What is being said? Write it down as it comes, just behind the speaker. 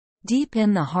Deep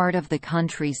in the heart of the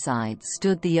countryside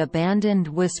stood the abandoned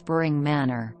Whispering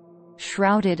Manor,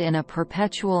 shrouded in a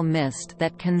perpetual mist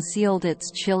that concealed its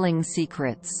chilling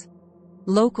secrets.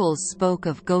 Locals spoke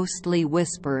of ghostly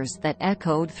whispers that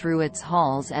echoed through its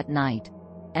halls at night,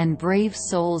 and brave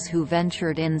souls who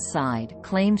ventured inside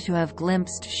claimed to have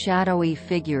glimpsed shadowy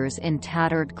figures in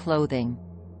tattered clothing,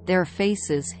 their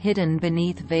faces hidden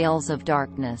beneath veils of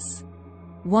darkness.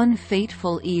 One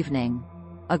fateful evening,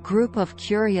 a group of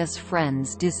curious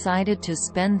friends decided to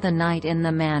spend the night in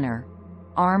the manor,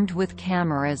 armed with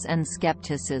cameras and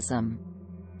skepticism.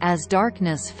 As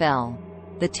darkness fell,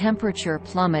 the temperature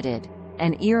plummeted,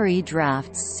 and eerie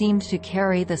drafts seemed to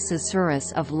carry the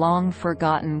susurrus of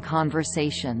long-forgotten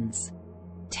conversations.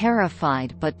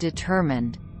 Terrified but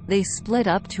determined, they split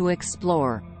up to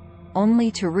explore,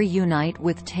 only to reunite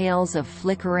with tales of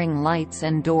flickering lights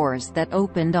and doors that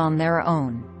opened on their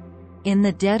own. In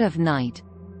the dead of night,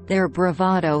 their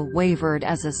bravado wavered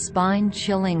as a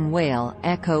spine-chilling wail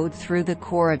echoed through the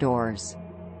corridors.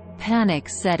 Panic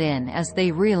set in as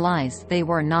they realized they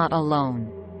were not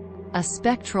alone. A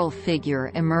spectral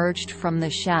figure emerged from the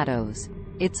shadows,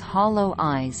 its hollow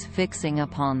eyes fixing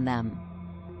upon them.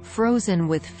 Frozen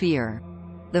with fear,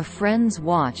 the friends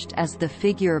watched as the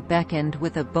figure beckoned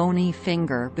with a bony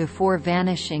finger before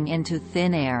vanishing into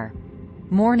thin air.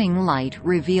 Morning light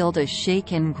revealed a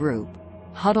shaken group,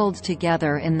 huddled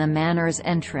together in the manor's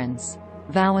entrance,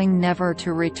 vowing never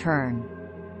to return.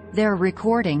 Their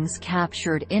recordings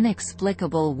captured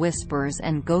inexplicable whispers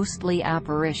and ghostly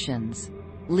apparitions,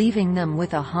 leaving them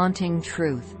with a haunting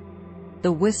truth.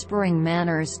 The Whispering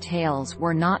Manor's tales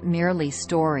were not merely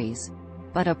stories,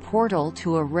 but a portal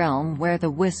to a realm where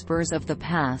the whispers of the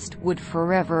past would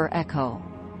forever echo.